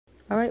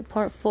All right,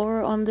 part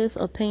 4 on this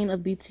opinion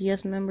of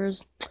BTS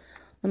members.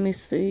 Let me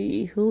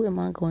see. Who am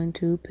I going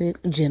to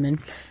pick?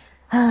 Jimin.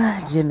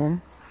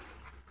 Jimin.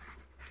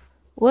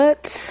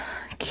 What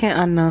can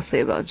I not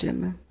say about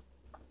Jimin?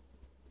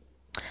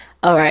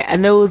 All right, I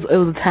know it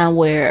was a time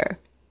where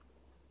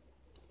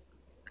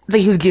I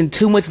think he was getting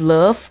too much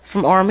love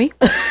from Army,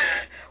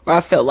 where I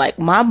felt like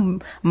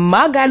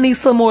my guy needs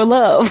some more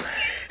love,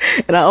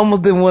 and I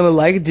almost didn't want to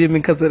like Jimin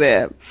because of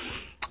that.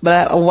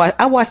 But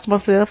I watched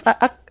myself.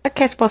 I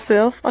catch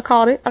myself. I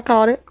caught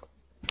it.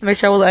 Make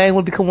sure I ain't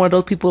want to become one of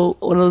those people,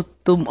 one of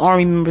those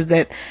Army members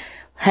that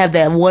have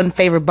that one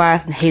favorite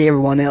bias and hate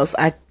everyone else.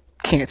 I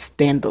can't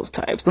stand those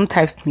types. Them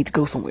types need to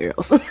go somewhere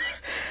else.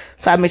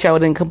 So I made sure I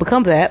didn't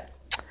become that.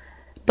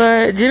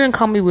 But Jimin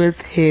caught me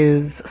with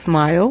his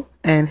smile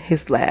and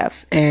his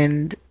laugh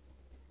and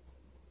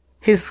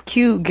his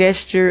cute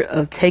gesture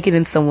of taking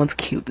in someone's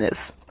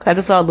cuteness. I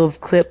just saw a little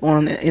clip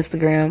on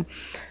Instagram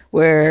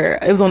where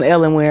it was on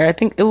Ellen, where I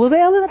think it was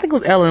Ellen,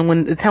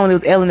 when the time when it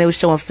was Ellen, they was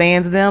showing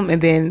fans of them,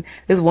 and then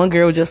this one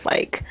girl was just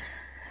like,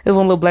 this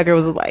one little black girl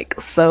was like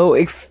so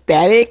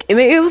ecstatic, and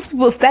it was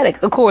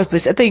ecstatic, of course,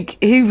 but I think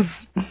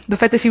the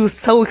fact that she was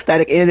so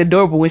ecstatic and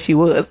adorable when she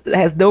was,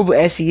 as adorable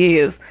as she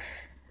is,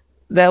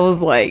 that was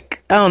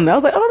like, I don't know, I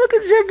was like, oh, look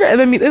at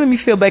Jim, and it made me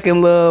feel back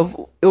in love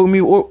with me,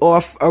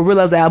 or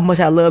realize how much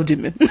I loved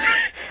Jimin,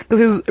 because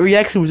his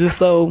reaction was just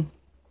so,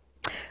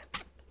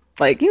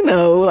 like,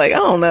 like, I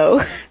don't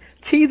know,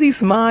 cheesy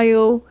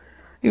smile,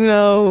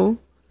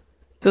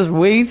 just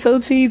way so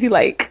cheesy,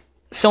 like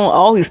showing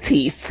all his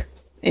teeth,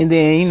 and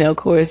then of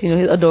course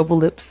his adorable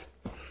lips.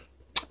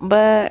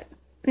 But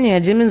yeah,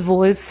 Jimin's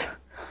voice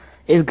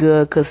is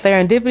good because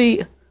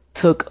Serendipity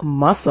took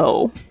my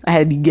soul. I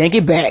had to yank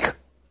it back.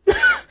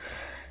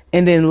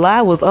 And then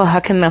Lie was, oh,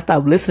 how can I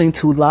stop listening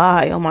to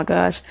Lie? Oh my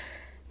gosh.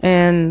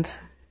 And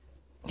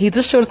he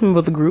just showed us member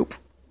of the group.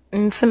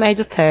 And some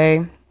ages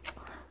Tay.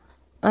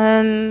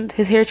 And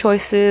his hair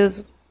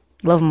choices,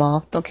 love them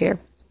all. Don't care.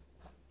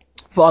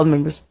 For all the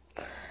members.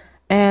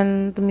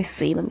 And let me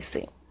see. What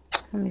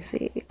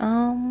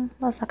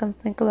else I can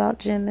think about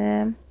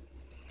Jimin?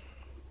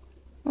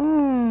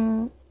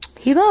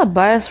 He's not a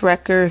bias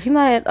wrecker. He's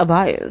not a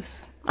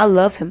bias. I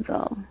love him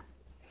though.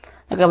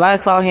 Like if I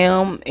saw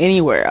him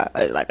anywhere,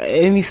 like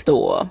any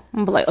store,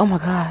 I'm like, oh my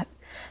god,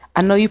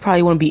 I know you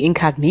probably want to be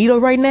incognito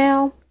right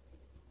now.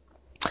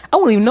 I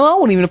wouldn't even know. I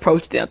wouldn't even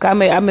approach them. I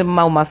met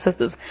my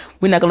sisters.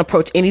 We're not gonna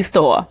approach any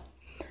store,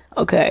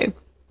 okay?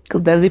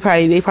 Because they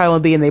probably want to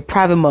be in their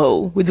private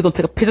mode. We're just gonna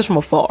take a pictures from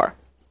afar,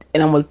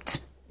 and I'm gonna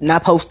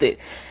not post it.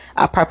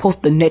 I probably post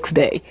it the next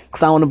day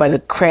because I don't want nobody to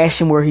crash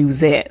him where he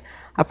was at.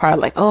 I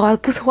probably like, oh,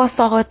 guess who I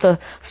saw at the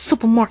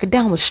supermarket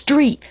down the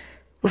street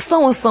was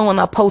so and so,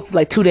 and I posted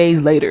like 2 days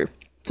later.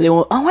 So they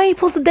went, oh, I ain't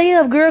posted the day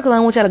of, girl, because I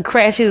don't want y'all to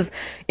crash his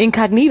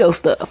incognito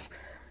stuff.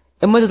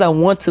 As much as I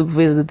want to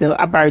visit them,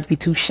 I'd probably be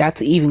too shy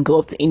to even go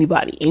up to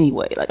anybody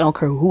anyway. Like, I don't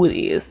care who it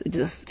is.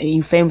 And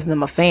you famous and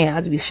I'm a fan,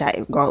 I'd just be shy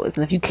regardless.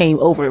 And if you came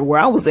over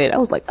where I was at, I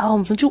was like,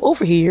 oh, since you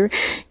over here,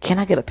 can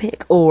I get a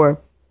pic? Or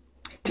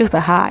just a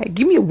hi.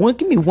 Give me one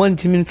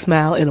Jimin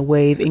smile and a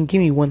wave and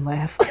give me one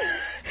laugh.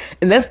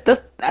 And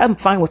I'm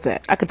fine with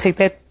that. I could take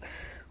that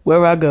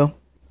wherever I go.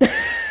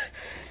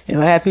 If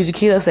I have future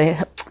kids, I say,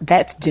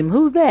 that's Jim.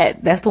 Who's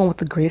that? That's the one with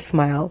the greatest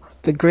smile.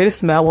 The greatest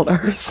smile on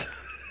earth.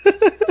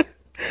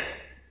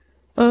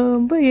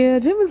 But yeah,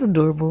 Jim is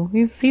adorable.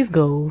 He's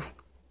goals.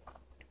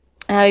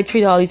 How they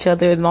treat all each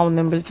other and all the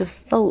members,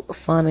 just so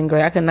fun and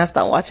great. I could not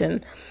stop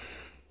watching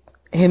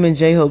him and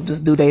J-Hope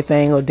just do their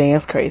thing or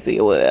dance crazy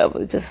or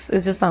whatever. It's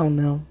just, I don't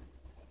know.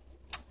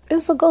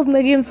 It's so goes and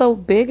they're getting so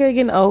bigger,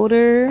 getting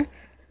older.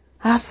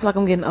 I feel like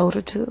I'm getting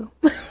older too.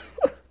 I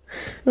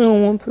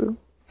don't want to.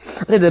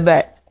 I take that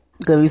back.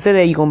 Because if you say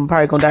that, you're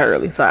probably gonna die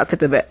early. So I'll take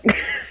that back.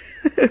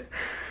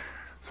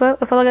 So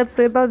that's all I got to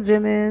say about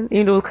Jimin.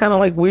 Even though it was kind of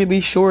like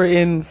weirdly short,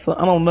 and so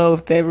I don't know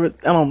if they ever,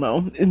 I don't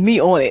know. Me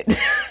on it.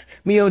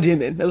 Me on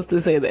Jimin. I was to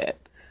say that.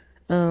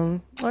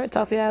 Alright,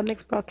 talk to y'all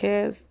next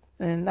broadcast.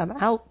 And I'm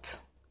out.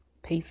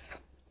 Peace.